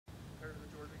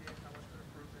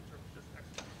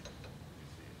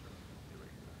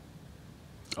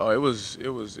Oh, it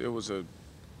was a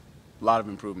lot of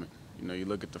improvement. You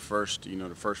look at the first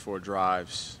 4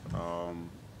 drives.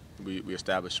 We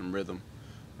established some rhythm.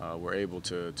 We're able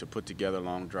to put together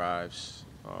long drives,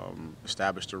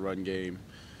 establish the run game,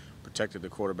 protected the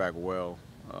quarterback well.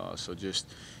 So just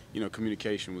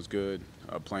communication was good.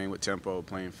 Playing with tempo,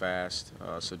 playing fast.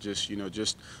 So just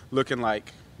looking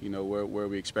like where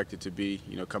we expect it to be,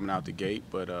 coming out the gate.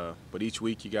 But each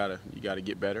week you gotta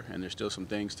get better, and there's still some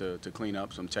things to clean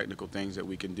up, some technical things that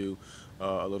we can do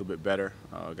a little bit better.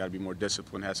 Got to be more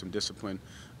disciplined. Had some discipline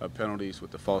penalties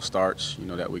with the false starts,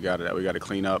 that we gotta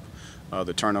clean up.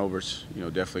 The turnovers,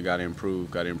 definitely got to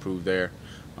improve. Got to improve there.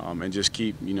 And just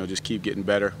keep getting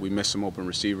better. We missed some open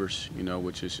receivers,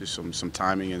 which is just some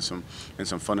timing and some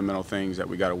fundamental things that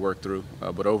we got to work through.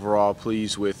 But overall,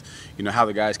 pleased with how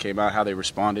the guys came out, how they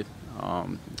responded.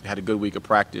 Had a good week of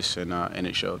practice, and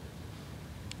it showed.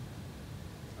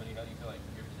 Tony, how do you feel like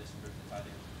your position group, the tight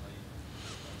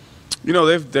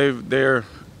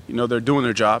ends, They're doing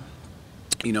their job.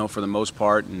 For the most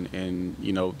part, and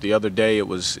the other day it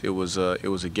was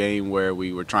a game where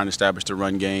we were trying to establish the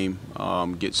run game,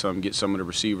 get some of the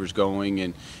receivers going,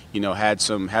 and had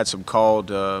some called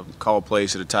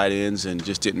plays to the tight ends, and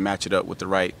just didn't match it up with the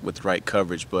right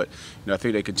coverage. But I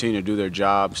think they continue to do their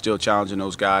job, still challenging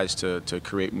those guys to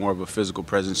create more of a physical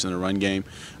presence in the run game.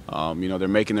 They're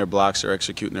making their blocks, they're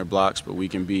executing their blocks, but we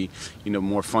can be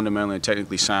more fundamentally and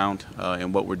technically sound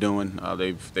in what we're doing.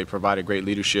 They've provided great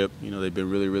leadership. They've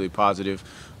been really positive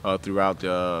throughout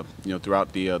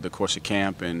the course of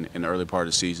camp and the early part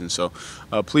of the season. So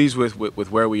pleased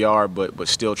with where we are, but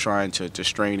still trying to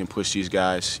strain and push these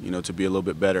guys to be a little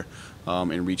bit better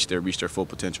and reach their full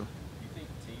potential. Do you think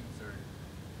teams are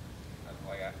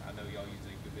like I know y'all used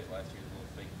it a good bit last year, the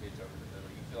little fake pitch over the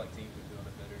middle. You feel like teams are doing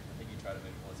it better? I think you tried to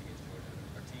maybe once against Georgia.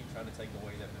 Are teams trying to take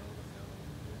away that middle of the field a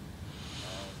little bit?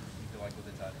 You feel like with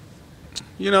the tight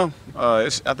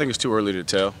ends? I think it's too early to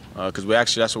tell because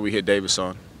that's what we hit Davis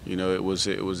on. It was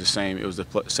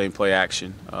the same play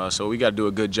action. So we got to do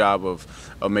a good job of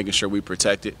making sure we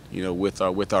protect it. With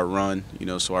our run.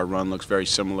 So our run looks very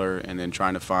similar, and then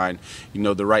trying to find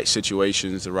the right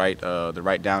situations, the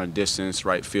right down and distance,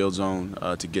 right field zone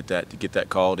to get that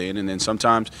called in. And then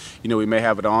sometimes we may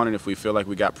have it on, and if we feel like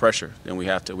we got pressure, then we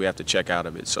have to check out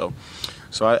of it. So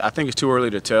I think it's too early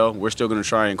to tell. We're still going to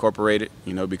try and incorporate it,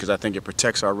 because I think it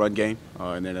protects our run game,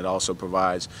 and then it also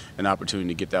provides an opportunity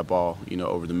to get that ball,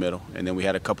 over the middle. And then we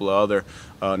had a couple of other,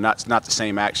 not the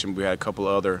same action, but we had a couple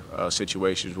of other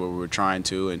situations where we were trying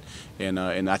to, and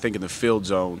I think in the field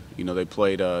zone, they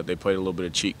played a little bit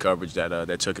of cheat coverage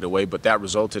that took it away. But that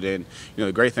resulted in,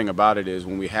 the great thing about it is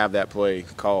when we have that play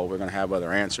called, we're going to have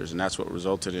other answers, and that's what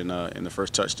resulted in the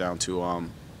first touchdown to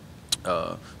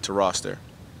Ross there.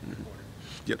 Mm-hmm.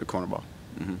 Get the corner ball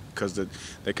because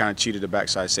they kind of cheated the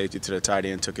backside safety to the tight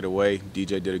end, took it away.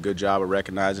 DJ did a good job of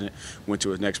recognizing it, went to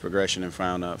his next progression, and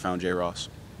found J. Ross.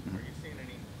 Are you seeing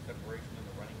any separation in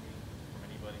the running game from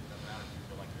anybody coming out? Do you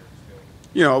feel like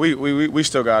they're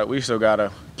still? We still got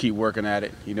to keep working at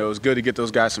it. It's good to get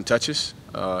those guys some touches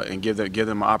and give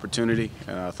them an opportunity.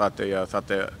 I thought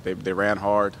they ran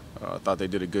hard. I thought they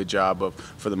did a good job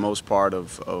for the most part,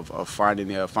 of finding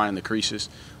the creases.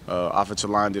 Offensive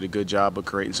line did a good job of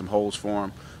creating some holes for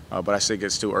them. But I think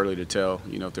it's too early to tell,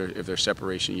 if there's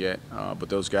separation yet. But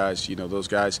those guys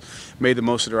made the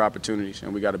most of their opportunities,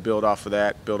 and we got to build off of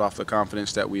that, build off the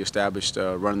confidence that we established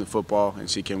running the football, and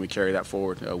see can we carry that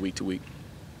forward week to week.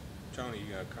 Tony,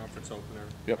 conference opener.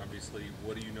 Yep. Obviously,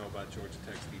 what do you know about Georgia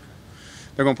Tech's defense?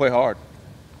 They're going to play hard.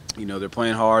 They're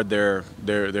playing hard.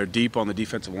 They're deep on the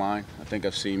defensive line. I think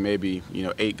I've seen maybe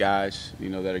 8 guys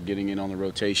that are getting in on the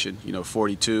rotation.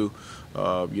 42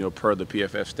 per the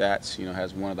PFF stats.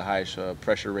 Has one of the highest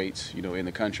pressure rates in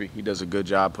the country. He does a good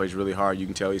job. Plays really hard. You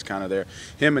can tell he's kind of there.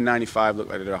 Him and 95 look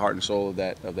like they're the heart and soul of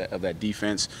that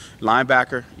defense.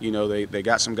 Linebacker. They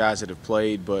got some guys that have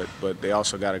played, but they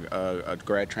also got a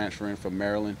grad transfer in from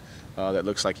Maryland. That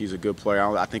looks like he's a good player.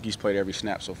 I think he's played every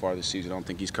snap so far this season. I don't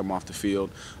think he's come off the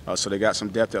field. So they got some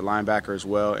depth at linebacker as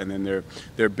well. And then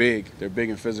they're big. They're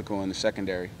big and physical in the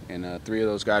secondary. And 3 of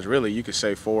those guys, really, you could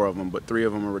say 4 of them, but 3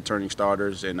 of them are returning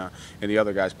starters. And the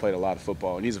other guys played a lot of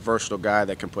football. And he's a versatile guy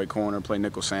that can play corner, play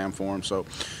nickel Sam for him. So,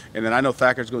 and then I know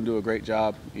Thacker's going to do a great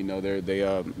job.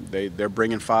 They're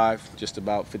bringing 5 just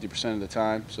about 50% of the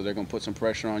time. So they're going to put some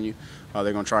pressure on you.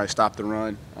 They're going to try and stop the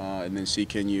run and then see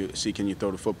can you throw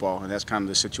the football. And that's kind of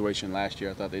the situation last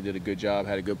year. I thought they did a good job,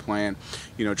 had a good plan,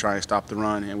 trying to stop the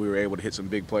run, and we were able to hit some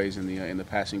big plays in the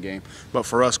passing game. But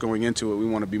for us going into it, we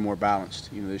want to be more balanced.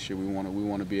 This year we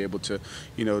want to be able to,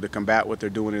 to combat what they're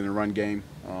doing in the run game,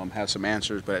 have some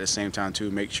answers, but at the same time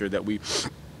too make sure that we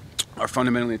are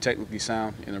fundamentally and technically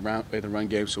sound in the run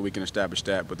game, so we can establish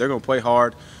that. But they're going to play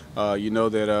hard. You know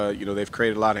that they've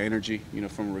created a lot of energy,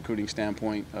 from a recruiting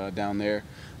standpoint down there.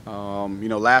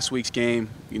 Last week's game,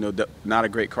 not a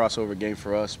great crossover game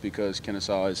for us because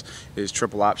Kennesaw is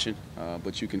triple option.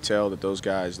 But you can tell that those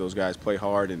guys play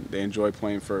hard and they enjoy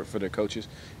playing for their coaches,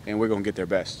 and we're going to get their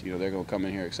best. They're going to come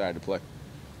in here excited to play.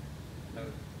 No,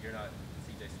 you're not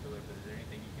CJ Spiller, but is there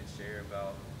anything you can share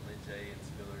about Lyn-J and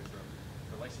Spiller's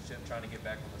relationship, trying to get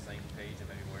back on the same page and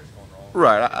maybe where it's going wrong?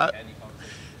 Right. Any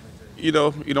conversations with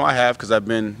Lyn-J? I have, because I've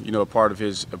been, a part of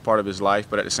his life.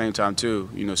 But at the same time, too,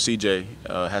 CJ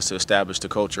has to establish the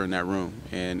culture in that room,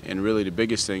 and really the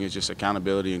biggest thing is just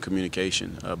accountability and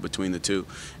communication between the two.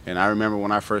 And I remember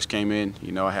when I first came in,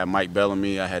 I had Mike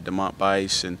Bellamy, I had DeMont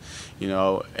Bice, and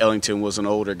Ellington was an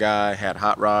older guy, had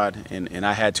Hot Rod, and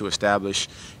I had to establish,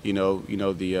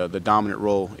 the dominant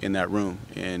role in that room.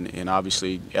 And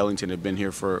obviously Ellington had been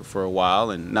here for a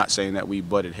while, and not saying that we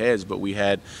butted heads, but we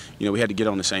had to get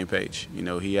on the same page.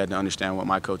 He had to understand what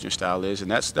my coaching style is,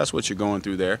 and that's what you're going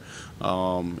through there.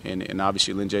 And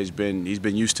obviously Lyn-J's been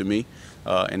used to me,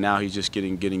 and now he's just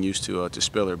getting used to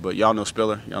Spiller. But y'all know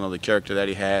Spiller, y'all know the character that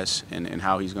he has, and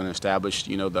how he's going to establish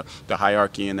the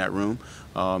hierarchy in that room.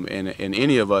 And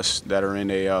any of us that are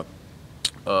in a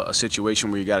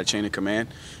situation where you got a chain of command,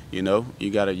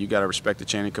 you gotta respect the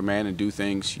chain of command and do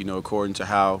things according to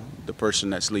how the person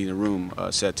that's leading the room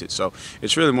sets it. So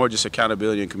it's really more just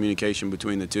accountability and communication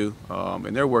between the two,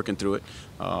 and they're working through it.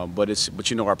 But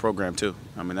our program too.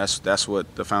 I mean, that's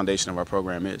what the foundation of our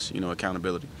program is.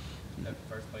 Accountability. That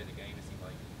first play of the game, it seemed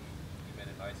like he made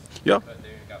it nice. Yep. Cut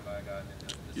there and got by a guy, and then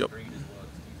the Yep. screen as well. Do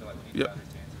you feel like we need to find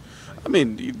his chances? I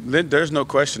mean, there's no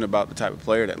question about the type of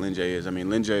player that Lyn-J is. I mean,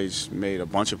 Lyn-J's made a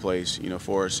bunch of plays,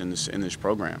 for us in this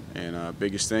program. And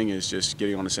biggest thing is just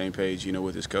getting on the same page,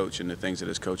 with his coach and the things that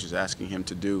his coach is asking him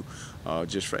to do.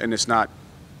 And it's not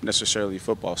necessarily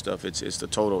football stuff. It's the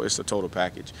total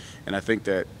package. And I think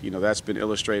that that's been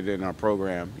illustrated in our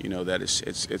program. That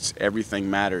it's everything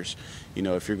matters.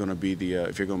 If you're going to be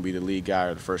the lead guy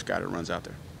or the first guy that runs out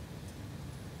there.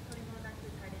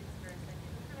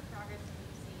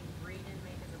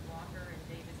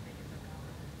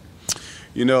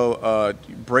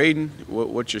 Braden,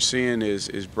 what you're seeing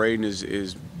is Braden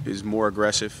is more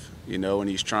aggressive, and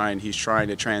he's trying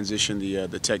to transition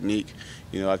the technique.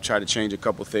 I've tried to change a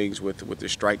couple things with the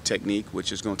strike technique,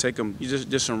 which is going to take him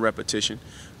just some repetition.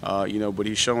 But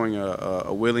he's showing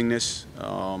a willingness.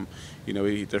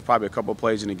 There's probably a couple of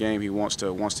plays in the game he wants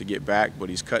to get back, but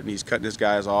he's cutting his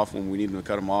guys off when we need him to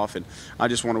cut them off. And I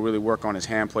just want to really work on his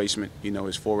hand placement,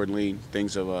 his forward lean,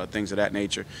 things of that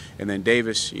nature. And then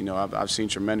Davis, I've seen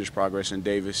tremendous progress in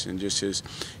Davis and just his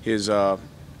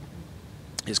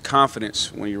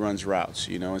confidence when he runs routes,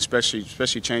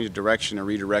 especially changing direction and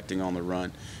redirecting on the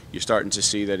run. You're starting to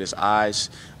see that his eyes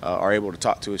are able to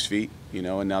talk to his feet,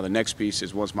 and now the next piece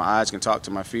is once my eyes can talk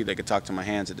to my feet, they can talk to my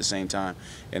hands at the same time.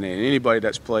 And then anybody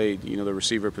that's played, the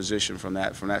receiver position from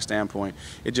that standpoint,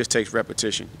 it just takes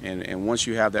repetition. And once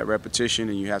you have that repetition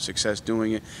and you have success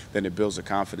doing it, then it builds the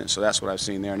confidence. So that's what I've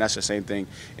seen there, and that's the same thing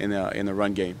in the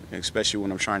run game, especially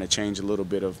when I'm trying to change a little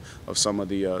bit of some of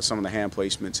the hand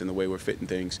placements and the way we're fitting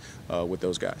things with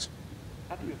those guys.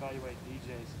 How do you evaluate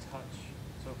DJ's touch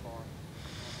so far?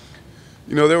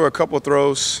 There were a couple of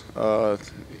throws. I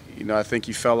think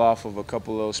he fell off of a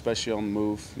couple of those, especially on the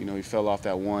move. He fell off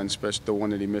that one, especially the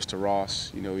one that he missed to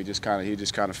Ross. He just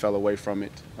kind of fell away from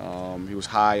it. He was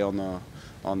high on the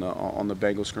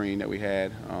Bengal screen that we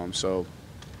had. So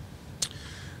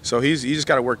he's just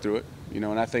got to work through it.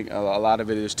 And I think a lot of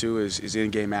it is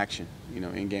in-game action.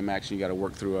 In-game action, you got to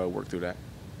work through that.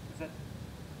 Is that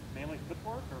mainly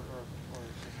footwork or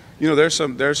there's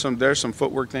some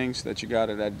footwork things that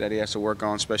that he has to work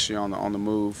on, especially on the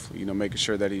move. Making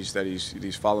sure that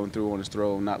he's following through on his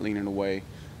throw, not leaning away.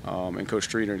 And Coach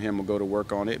Streeter and him will go to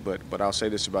work on it. But I'll say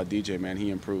this about DJ, man, he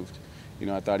improved.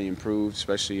 I thought he improved,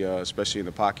 especially in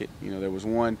the pocket. There was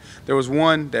one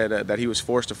that he was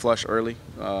forced to flush early.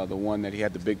 The one that he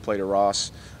had the big play to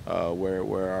Ross,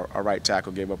 where our right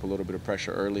tackle gave up a little bit of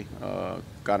pressure early,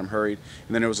 got him hurried.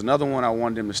 And then there was another one I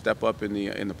wanted him to step up in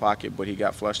the pocket, but he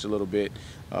got flushed a little bit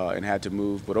and had to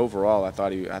move. But overall, I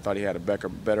thought he had a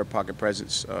better pocket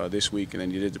presence this week than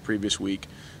he did the previous week.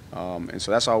 And so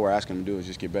that's all we're asking him to do is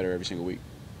just get better every single week.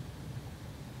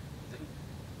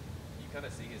 You kind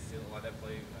of see his ceiling like that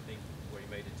play, I think, where he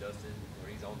made to Justin,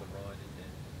 where he's on the run and then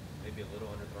maybe a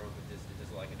little underthrown, but just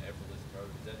like an effortless throw.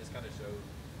 Does that just kind of show,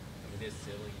 his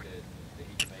ceiling that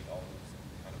he can make all those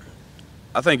kind of plays?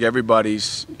 I think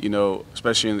everybody's,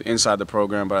 especially inside the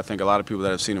program, but I think a lot of people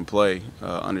that have seen him play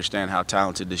understand how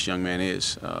talented this young man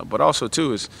is. But also,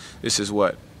 too, this is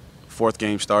what, fourth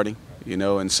game starting,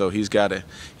 and so he's got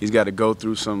to go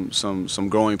through some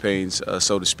growing pains,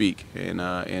 so to speak. And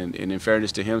in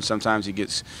fairness to him, sometimes he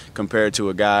gets compared to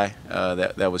a guy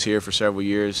that was here for several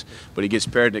years, but he gets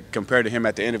compared to him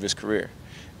at the end of his career.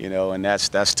 And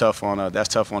that's tough on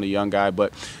a young guy.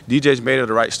 But DJ's made of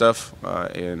the right stuff,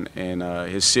 and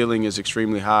his ceiling is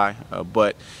extremely high.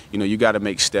 But you got to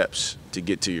make steps to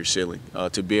get to your ceiling,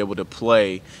 to be able to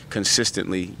play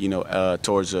consistently,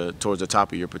 towards the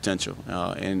top of your potential.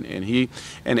 And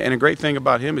a great thing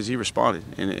about him is he responded,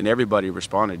 and everybody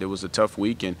responded. It was a tough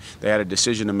week, and they had a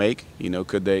decision to make.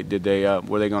 Were they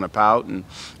going to pout and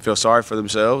feel sorry for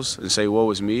themselves and say,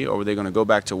 "Woe is me," or were they going to go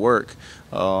back to work?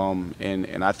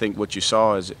 And I think what you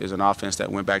saw is an offense that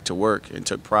went back to work and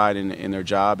took pride in their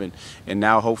job, and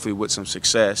now hopefully with some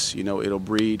success, it'll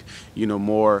breed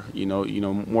more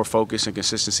focus and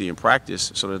consistency in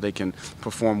practice so that they can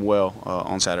perform well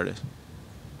on Saturdays. Did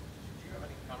you have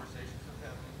any conversations with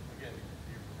him? Again,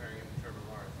 you're comparing him to Trevor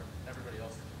Lawrence, or everybody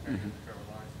else is comparing him to Trevor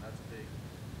Lawrence, and that's a big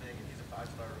thing. And he's a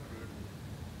 5-star recruit, and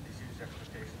these huge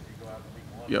expectations. You go out in week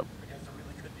 1 Yep. against a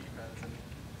really good defense, and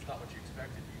it's not what you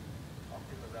expected. You talk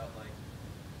to him about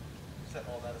set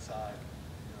all that aside.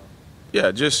 Yeah,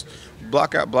 just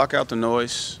block out the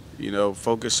noise.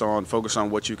 Focus on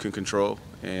what you can control,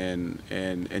 and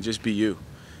just be you,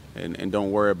 and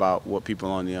don't worry about what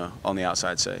people on the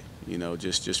outside say.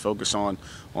 Just focus on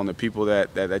the people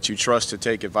that you trust to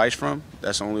take advice from.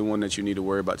 That's the only one that you need to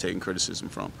worry about taking criticism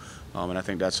from. And I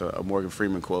think that's a Morgan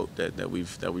Freeman quote that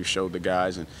we've showed the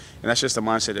guys, and that's just the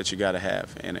mindset that you got to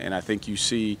have. And I think you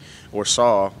see or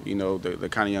saw the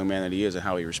kind of young man that he is and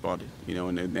how he responded.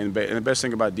 And the best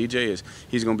thing about DJ is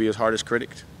he's going to be his hardest critic.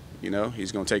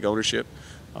 He's going to take ownership.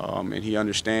 And he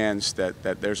understands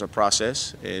that there's a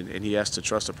process, and he has to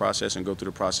trust the process and go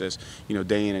through the process,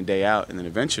 day in and day out. And then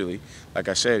eventually, like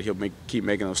I said, he'll keep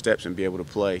making those steps and be able to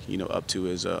play, up to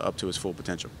his full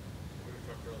potential. We've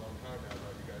talked for a long time now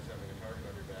about you guys having a target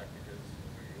on your back because of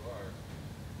who you are.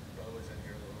 Bo was in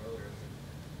here a little earlier, and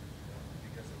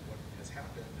because of what has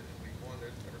happened in week 1,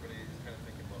 everybody is kind of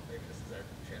thinking, well, maybe this is our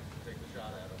chance to take the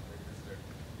shot at him. Maybe this is their.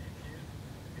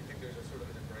 Do you think there's a sort of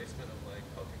an embracement of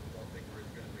oh, people don't think we're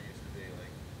as good as we used to be.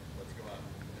 Let's go out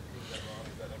and prove that wrong.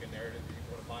 Is that a narrative that you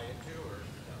want to buy into, or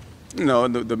no?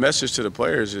 The message to the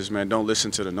players is, man, don't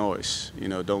listen to the noise.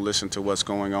 Don't listen to what's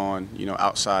going on,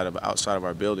 outside of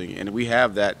our building. And we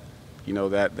have that,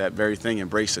 that very thing,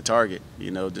 embrace the target,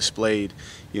 displayed,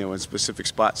 in specific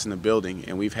spots in the building,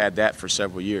 and we've had that for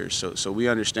several years. So we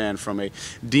understand from a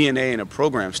DNA and a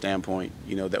program standpoint,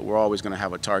 that we're always going to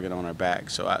have a target on our back.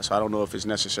 So I don't know if it's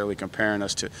necessarily comparing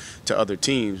us to other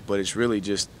teams, but it's really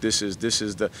just this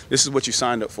is what you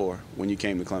signed up for when you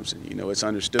came to Clemson. It's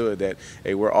understood that,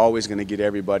 hey, we're always going to get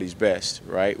everybody's best,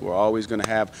 right? We're always going to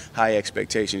have high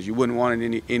expectations. You wouldn't want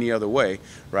it any other way,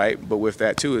 right? But with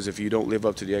that too is if you don't live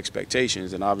up to the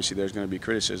expectations, then obviously there's going to be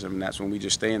criticism, and that's when we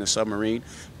just stay in the submarine,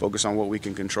 focus on what we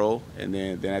can control, and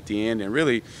then at the end, and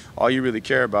really all you really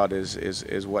care about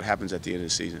is what happens at the end of the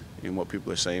season and what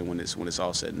people are saying when it's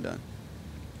all said and done.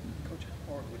 Coach,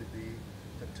 how hard would it be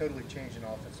to totally change an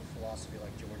offensive philosophy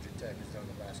like Georgia Tech has done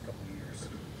the last couple of years?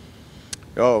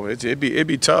 Oh, it'd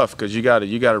be tough because you got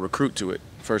to recruit to it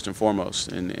first and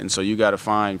foremost, and so you got to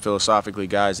find philosophically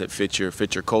guys that fit your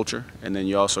culture, and then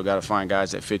you also got to find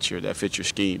guys that fit your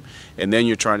scheme, and then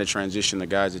you're trying to transition the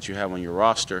guys that you have on your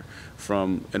roster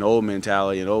from an old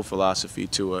mentality, an old philosophy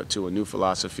to a new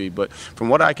philosophy. But from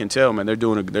what I can tell, man, they're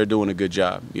doing a good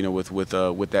job,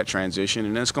 with that transition,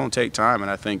 and it's going to take time. And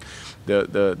I think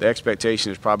the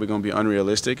expectation is probably going to be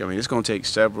unrealistic. I mean, it's going to take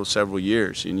several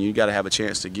years, and you got to have a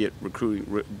chance to get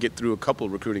through a couple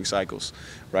of recruiting cycles,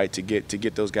 right? To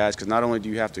get those guys, because not only do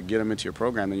you have to get them into your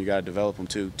program, then you got to develop them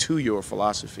to your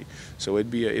philosophy. So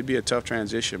it'd be a tough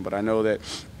transition, but I know that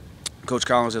Coach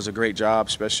Collins does a great job,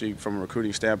 especially from a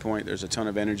recruiting standpoint. There's a ton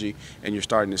of energy, and you're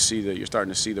starting to see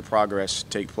the progress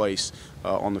take place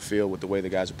on the field with the way the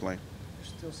guys are playing. There's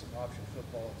still some option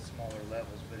football at smaller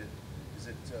levels, but is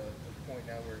it the point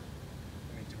now where,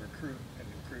 to recruit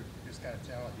this kind of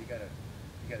talent, you got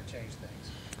to change things?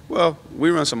 Well, we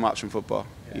run some option football.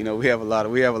 Yeah. We have a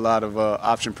lot of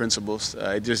option principles.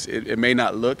 It may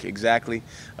not look exactly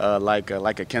like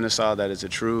a Kennesaw that is a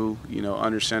true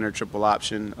under center triple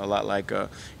option, a lot like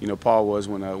Paul was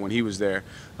when he was there.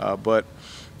 But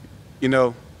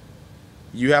you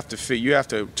have to fit. You have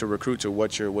to recruit to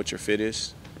what your fit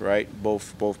is, right?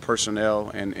 Both personnel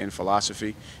and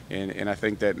philosophy, and I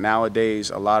think that nowadays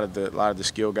a lot of the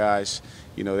skill guys,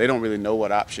 you know, they don't really know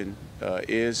what option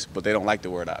is, but they don't like the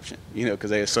word option, you know,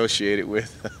 because they associate it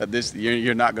with this.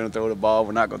 You're not going to throw the ball.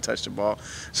 We're not going to touch the ball.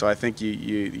 So I think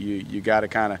you got to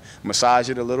kind of massage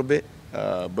it a little bit.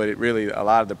 But it really, a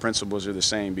lot of the principles are the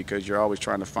same, because you're always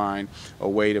trying to find a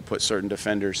way to put certain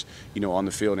defenders, you know, on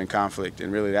the field in conflict,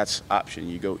 and really that's option.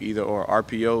 You go either or.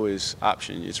 RPO is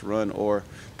option. It's run or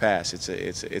pass.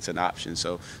 It's an option.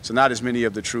 So not as many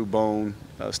of the true bone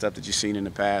stuff that you've seen in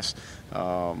the past,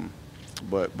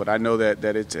 but I know that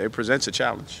it presents a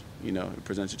challenge. You know, it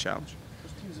presents a challenge.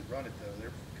 Those teams that run it though,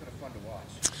 they're kind of fun to watch.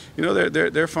 You know,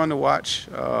 they're fun to watch.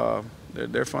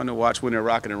 They're fun to watch when they're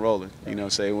rocking and rolling. You know,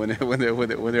 say when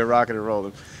they're rocking and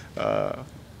rolling.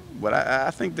 But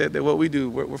I think that what we do,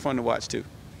 we're fun to watch too.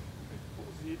 What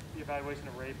was the evaluation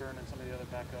of Rayburn and some of the other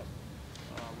backup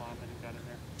linemen who got in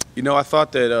there? You know, I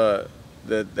thought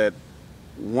that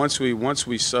once we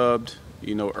subbed,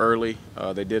 you know, early,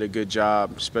 they did a good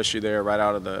job, especially there right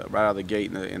out of the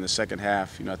gate in the second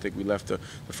half. You know, I think we left the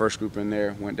first group in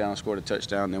there, went down, scored a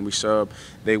touchdown. Then we subbed,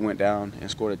 they went down and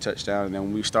scored a touchdown. And then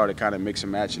when we started kind of mixing,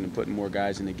 matching, and putting more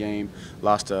guys in the game,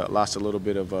 lost a little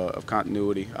bit of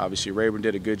continuity. Obviously, Rayburn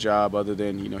did a good job, other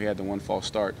than, you know, he had the one false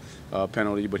start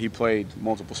penalty, but he played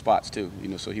multiple spots too. You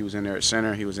know, so he was in there at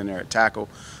center, he was in there at tackle.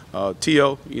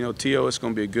 T.O., you know, T.O., it's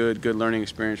going to be a good learning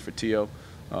experience for T.O.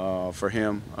 For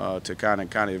him to kind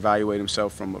of evaluate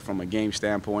himself from a game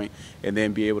standpoint, and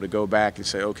then be able to go back and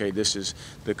say, okay, this is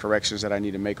the corrections that I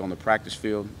need to make on the practice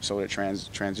field, so it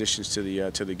transitions to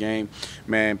the game.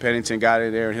 Man, Pennington got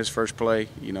in there in his first play.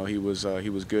 You know, he was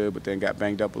good, but then got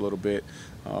banged up a little bit.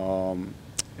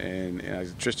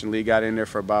 And Tristan Lee got in there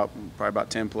for probably about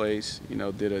 10 plays. You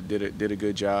know, did a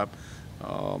good job.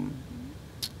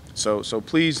 So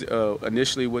pleased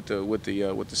initially with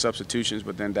the substitutions,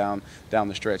 but then down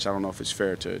the stretch, I don't know if it's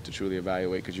fair to truly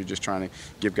evaluate, because you're just trying to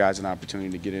give guys an opportunity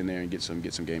to get in there and get some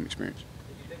game experience. Do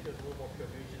you think there's a little more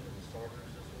cohesion in the starters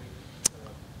this week,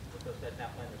 with those guys now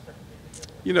playing their second game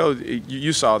together? You know,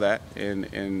 you saw that,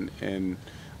 and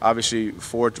obviously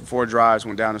four drives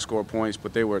went down to score points,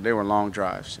 but they were long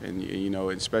drives, and you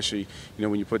know, especially, you know,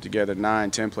 when you put together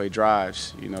 9-10 play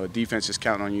drives, you know, defense is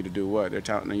counting on you to do what? They're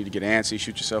counting on you to get antsy,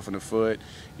 shoot yourself in the foot,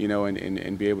 you know,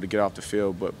 and be able to get off the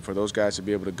field. But for those guys to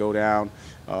be able to go down,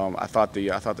 I thought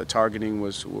the targeting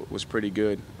was pretty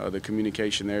good. The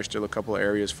communication there, still a couple of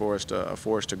areas for us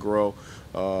to grow.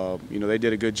 You know, they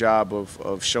did a good job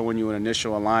of showing you an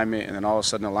initial alignment, and then all of a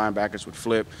sudden the linebackers would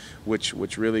flip,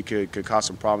 which really could cause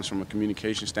some problems from a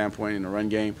communication standpoint in the run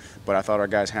game. But I thought our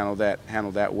guys handled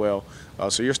that well.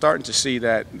 So you're starting to see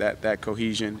that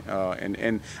cohesion,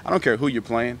 and I don't care who you're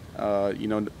playing. You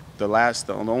know,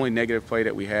 the only negative play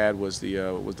that we had was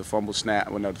the fumble snap,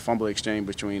 the fumble exchange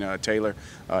between Taylor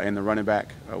and the running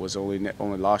back was only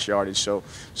lost yardage. So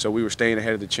we were staying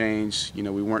ahead of the chains. You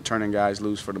know, we weren't turning guys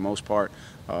loose for the most part.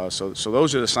 So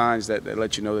those are the signs that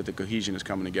let you know that the cohesion is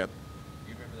coming together.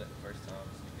 Do you remember that first time,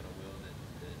 speaking of Will,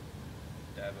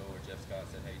 that Davo or Jeff Scott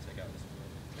said, hey, check out this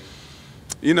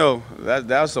Will? You know,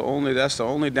 that's the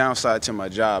only downside to my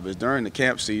job is during the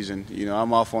camp season. You know,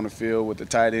 I'm off on the field with the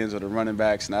tight ends or the running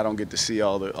backs, and I don't get to see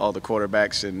all the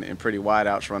quarterbacks and pretty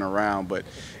wideouts run around. But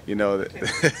you know,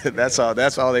 that's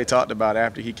all they talked about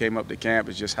after he came up to camp,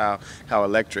 is just how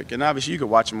electric. And obviously, you could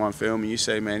watch him on film and you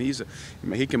say, man,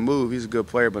 he can move. He's a good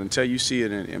player. But until you see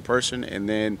it in person, and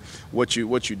then what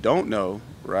you don't know,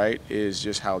 right, is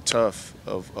just how tough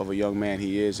of a young man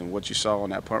he is. And what you saw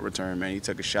on that punt return, man, he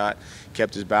took a shot,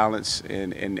 kept his balance,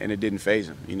 and it didn't phase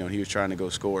him. You know, he was trying to go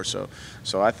score. So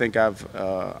I think I'm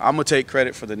gonna take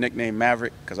credit for the nickname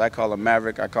Maverick, because I call him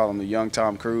Maverick. I call him the young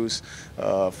Tom Cruise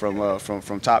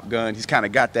from Top Gun. He's kind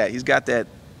of got that. He's got that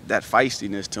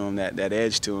feistiness to him, that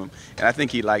edge to him, and I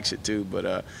think he likes it too.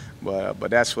 But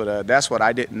that's what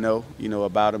I didn't know, you know,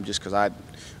 about him, just because I,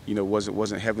 you know,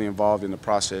 wasn't heavily involved in the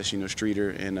process. You know,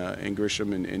 Streeter and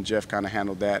Grisham and Jeff kind of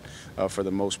handled that for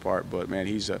the most part. But man,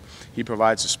 he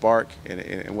provides a spark,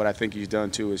 and what I think he's done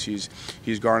too is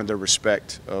he's garnered the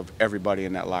respect of everybody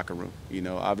in that locker room. You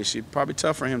know, obviously probably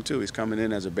tough for him too. He's coming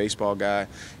in as a baseball guy,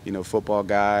 you know, football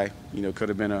guy. You know, could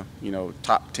have been a, you know,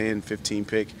 top 10, 15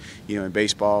 pick, you know, in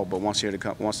baseball, but wants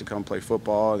to come play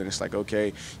football. Then it's like,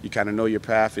 okay, you kind of know your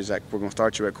path is like, we're going to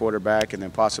start you at quarterback and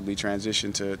then possibly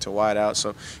transition to wide out.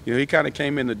 So, you know, he kind of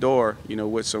came in the door, you know,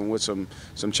 with some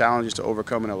challenges to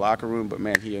overcome in the locker room. But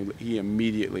man, he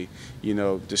immediately, you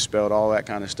know, dispelled all that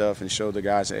kind of stuff and showed the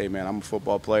guys that, hey man, I'm a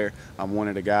football player. I'm one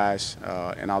of the guys,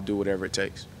 and I'll do whatever it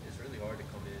takes. It's really hard to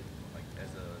come in, like,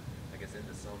 in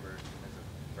the summer as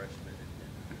a freshman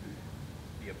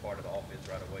and be a part of the offense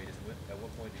right away. At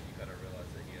what point did you kind of realize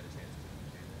that he had a chance to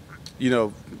do that? You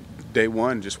know, day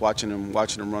one, just watching them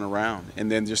run around,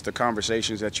 and then just the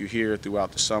conversations that you hear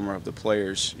throughout the summer of the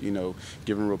players, you know,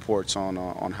 giving reports on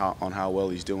how well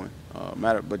he's doing.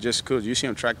 But just cool. You see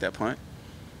him track that punt.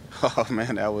 Oh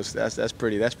man, that's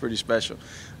pretty special.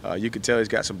 You could tell he's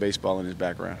got some baseball in his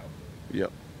background.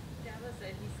 Yep. Dallas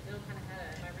said he still kind of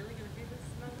had am I really going to do this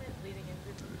moment leading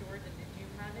into Georgia. Did you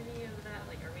have any of that?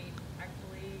 Like, are we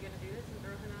actually going to do this and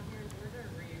throw him out here in Georgia,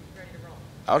 or were you ready to roll?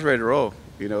 I was ready to roll.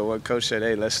 You know, what coach said,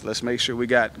 hey, let's make sure we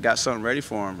got something ready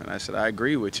for him. And I said, I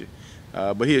agree with you.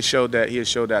 But he has showed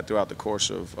that throughout the course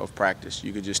of practice.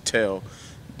 You could just tell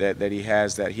that he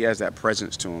has that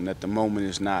presence to him, that the moment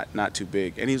is not too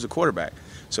big. And he's a quarterback.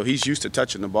 So he's used to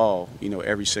touching the ball, you know,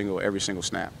 every single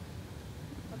snap.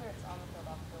 Whether it's on the field,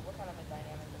 off the field, what kind of a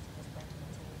dynamic does he just bring to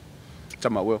the team?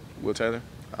 Talking about Will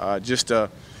Taylor?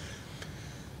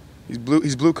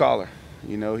 He's blue collar.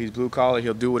 You know, he's blue collar.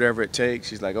 He'll do whatever it takes.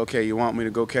 He's like, okay, you want me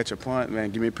to go catch a punt? Man,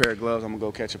 give me a pair of gloves. I'm gonna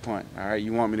go catch a punt. All right,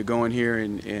 you want me to go in here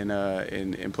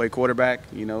and play quarterback?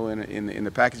 You know, in the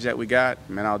package that we got,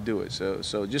 man, I'll do it.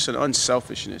 So just an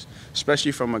unselfishness,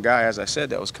 especially from a guy, as I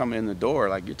said, that was coming in the door.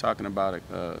 Like you're talking about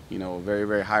a very,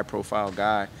 very high profile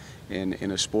guy in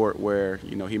a sport where,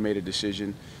 you know, he made a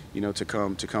decision, you know, to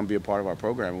come be a part of our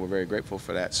program, and we're very grateful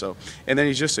for that. So, and then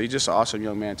he's just an awesome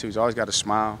young man too. He's always got a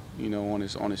smile, you know,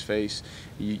 on his face.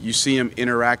 You see him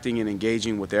interacting and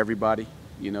engaging with everybody,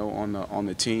 you know, on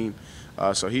the team.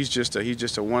 So he's just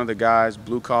one of the guys,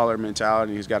 blue collar mentality.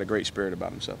 And he's got a great spirit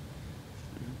about himself.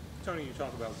 Tony, you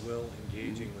talk about Will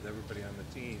engaging with everybody on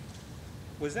the team.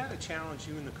 Was that a challenge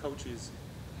you and the coaches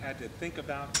had to think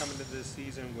about coming to this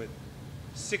season with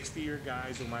 60-year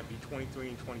guys who might be 23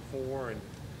 and 24 and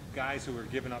guys who are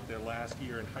giving up their last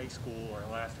year in high school or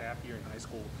last half year in high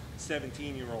school,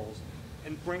 17-year-olds,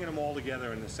 and bringing them all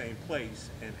together in the same place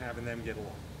and having them get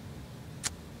along?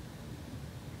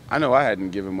 I know I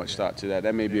hadn't given much thought to that.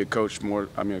 That may be a question more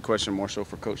so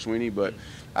for Coach Sweeney, but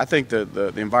I think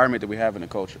the environment that we have in the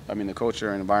culture, the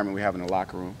culture and environment we have in the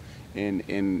locker room,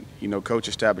 and you know, Coach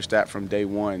established that from day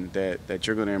one that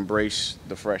you're going to embrace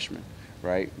the freshmen.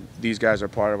 Right? These guys are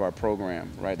part of our program,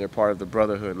 right? They're part of the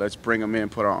brotherhood. Let's bring them in,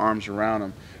 put our arms around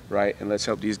them, right? And let's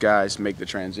help these guys make the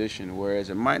transition. Whereas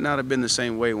it might not have been the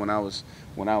same way when I was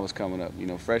coming up. You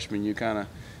know, freshman, you kind of,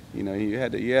 you know, you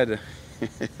had to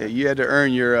you had to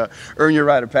earn your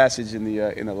rite of passage in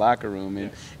the locker room,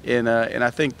 and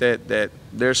I think that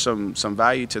there's some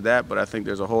value to that, but I think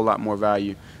there's a whole lot more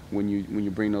value when you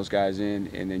bring those guys in,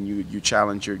 and then you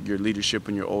challenge your leadership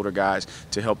and your older guys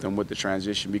to help them with the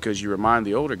transition, because you remind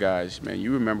the older guys, man,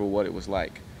 you remember what it was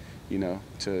like, you know,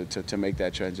 to make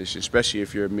that transition, especially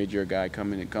if you're a mid-year guy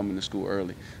coming to school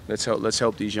early. Let's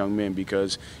help these young men,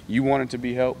 because you wanted to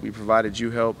be helped, we provided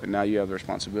you help, and now you have the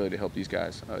responsibility to help these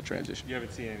guys transition. You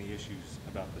haven't seen any issues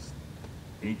about this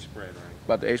age spread or anything?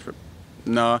 About the age spread?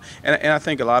 No, and I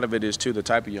think a lot of it is too the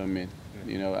type of young men.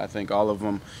 You know, I think all of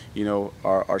them, you know,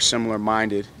 are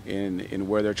similar-minded in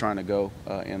where they're trying to go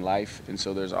in life, and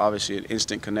so there's obviously an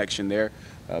instant connection there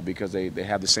because they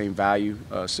have the same value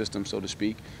system, so to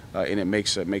speak, and it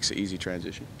makes an easy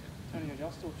transition. Tony, are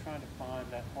y'all still trying to find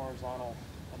that horizontal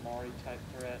Amari-type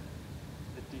threat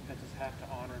that defenses have to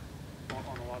honor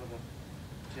on a lot of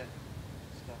the jet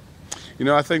stuff? You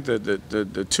know, I think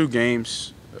the two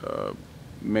games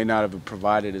may not have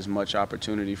provided as much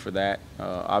opportunity for that.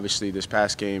 Obviously, this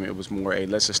past game, it was more a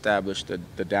let's establish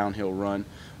the downhill run,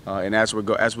 and as we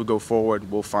go forward,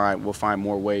 we'll find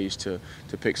more ways to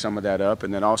pick some of that up.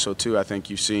 And then also too, I think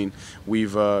you've seen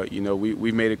we've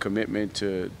made a commitment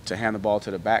to hand the ball to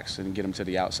the backs and get them to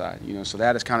the outside. You know, so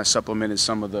that has kind of supplemented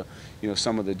some of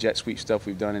the jet sweep stuff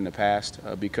we've done in the past,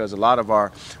 because a lot of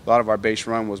our base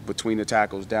run was between the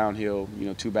tackles, downhill, you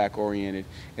know, two back oriented,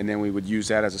 and then we would use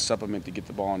that as a supplement to get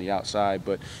the ball on the outside.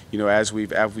 But you know, as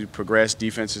we've progressed,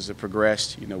 defenses have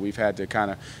progressed. You know, we've had to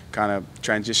kind of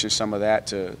transition some of that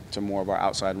to more of our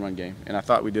outside run game. And I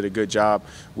thought we did a good job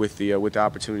with the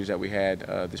opportunities that we had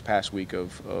this past week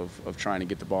of trying to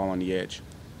get the ball on the edge.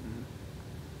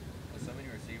 With so many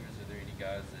receivers, are there any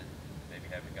guys that maybe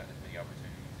haven't gotten as many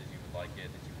opportunities as you would like yet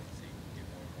that you want to see get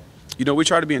more and more? You know, we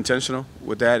try to be intentional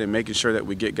with that and making sure that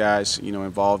we get guys, you know,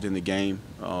 involved in the game.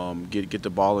 get the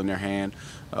ball in their hand.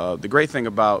 The great thing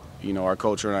about our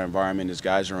culture and our environment is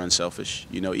guys are unselfish.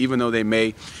 Even though they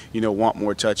may want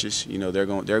more touches, they're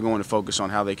going to focus on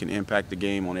how they can impact the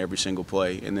game on every single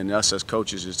play. And then us as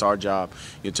coaches, it's our job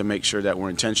to make sure that we're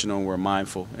intentional and we're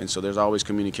mindful. And so there's always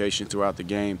communication throughout the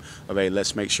game of, hey,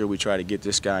 let's make sure we try to get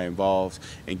this guy involved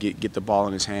and get the ball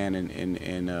in his hand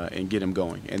and get him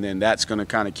going. And then that's going to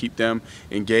kind of keep them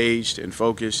engaged and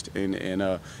focused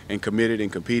and committed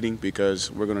and competing, because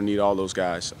we're going to need all those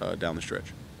guys down the stretch.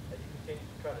 As you continue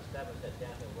to try to establish that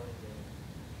downhill running game,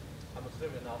 I'm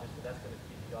assuming obviously that's going to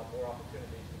give you more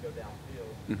opportunities to go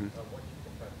downfield. Once you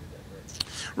can try to do that,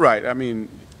 right? Right. I mean,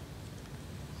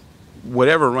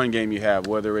 whatever run game you have,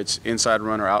 whether it's inside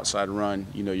run or outside run,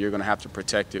 you're going to have to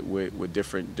protect it with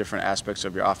different aspects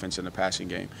of your offense in the passing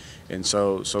game. And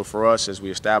so for us, as we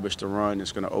establish the run,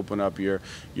 it's going to open up your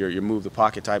move the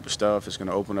pocket type of stuff. It's going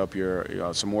to open up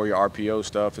your some more of your RPO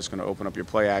stuff. It's going to open up your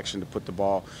play action to put the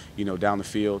ball down the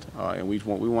field. And we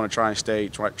want to try and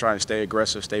stay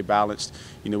aggressive, stay balanced.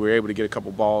 We were able to get a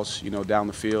couple balls down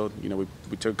the field.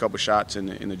 We took a couple shots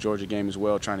in the Georgia game as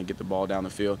well, trying to get the ball down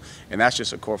the field. And that's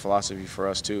just a core philosophy for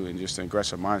us too, and just an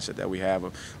aggressive mindset that we have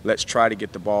of, let's try to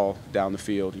get the ball down the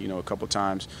field a couple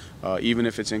times, even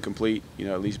if it's incomplete,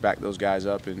 at least back those guys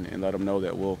up and let them know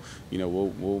that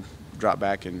we'll drop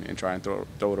back and try and throw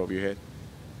it over your head.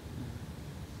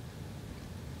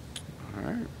 All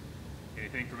right.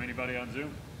 Anything from anybody on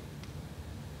Zoom?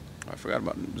 I forgot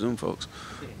about Zoom folks.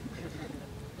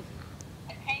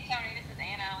 Hey Tony, this is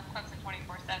Anna with Clemson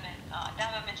 24/7.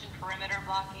 Dava mentioned perimeter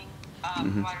blocking,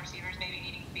 wide receivers maybe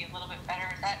needing to be a little bit better.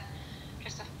 Is that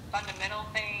just a fundamental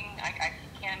thing? I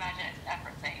can't imagine it's an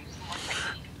effort thing, just more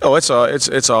technique. Oh,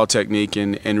 it's all technique,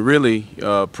 and really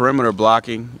perimeter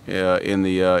blocking in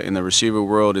the receiver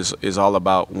world is all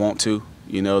about want to.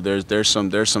 There's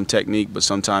some technique, but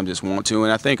sometimes it's want to,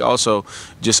 and I think also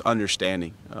just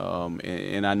understanding.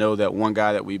 And I know that one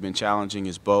guy that we've been challenging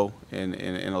is Bo, and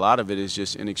a lot of it is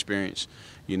just inexperience.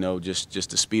 Just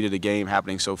the speed of the game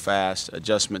happening so fast,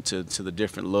 adjustment to the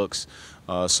different looks.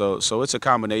 So it's a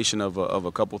combination of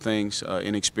a couple things,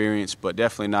 inexperience, but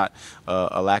definitely not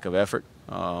a lack of effort.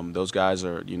 Those guys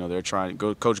are, they're trying to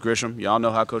go. Coach Grisham, y'all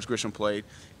know how Coach Grisham played,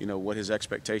 what his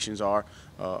expectations are.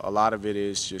 A lot of it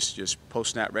is just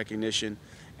post-snap recognition,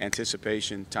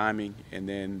 anticipation, timing, and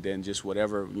then just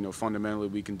whatever fundamentally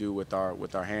we can do with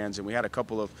our hands. And we had a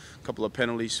couple of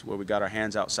penalties where we got our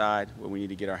hands outside, where we need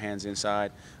to get our hands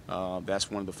inside.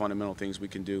 That's one of the fundamental things we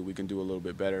can do. We can do a little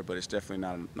bit better, but it's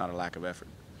definitely not a lack of effort.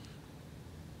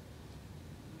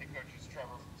 Hey Coach, it's Trevor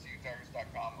from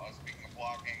CUTigers.com. Speaking of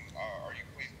blocking, are you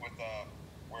pleased with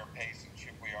where Pace and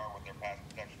Chip we are with their pass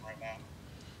protection right now?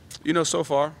 So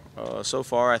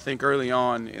far, I think early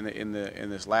on in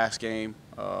this last game,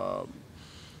 South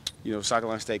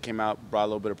Carolina State came out, brought a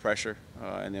little bit of pressure,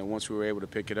 and then once we were able to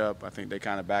pick it up, I think they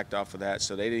kind of backed off of that.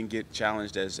 So they didn't get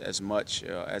challenged as much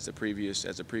as the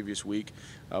previous week.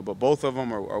 But both of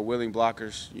them are willing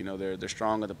blockers. They're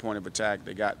strong at the point of attack.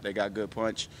 They got good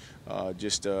punch.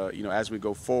 As we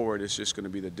go forward, it's just going to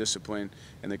be the discipline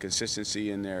and the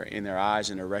consistency in their eyes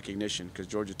and their recognition. Because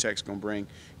Georgia Tech's going to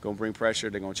bring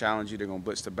pressure. They're going to challenge you. They're going to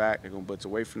blitz the back. They're going to blitz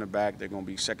away from the back. They're going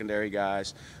to be secondary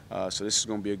guys. So this is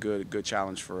going to be a good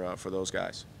challenge for those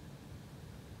guys.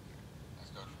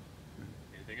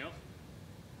 Anything else?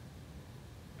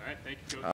 All right, thank you, Coach.